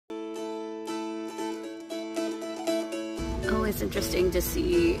Always interesting to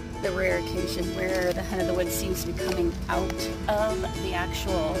see the rare occasion where the hen of the woods seems to be coming out of the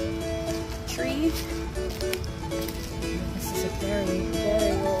actual tree. This is a very,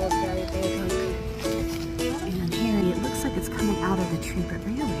 very old, very big oak. And here it looks like it's coming out of the tree, but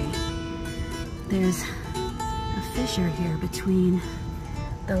really there's a fissure here between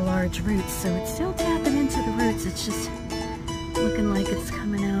the large roots. So it's still tapping into the roots. It's just looking like it's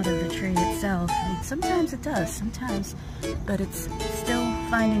coming out of the tree itself. I mean, sometimes it does, sometimes, but it's still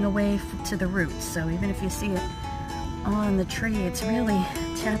finding a way to the roots. So even if you see it on the tree, it's really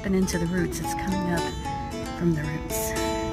tapping into the roots. It's coming up from the roots.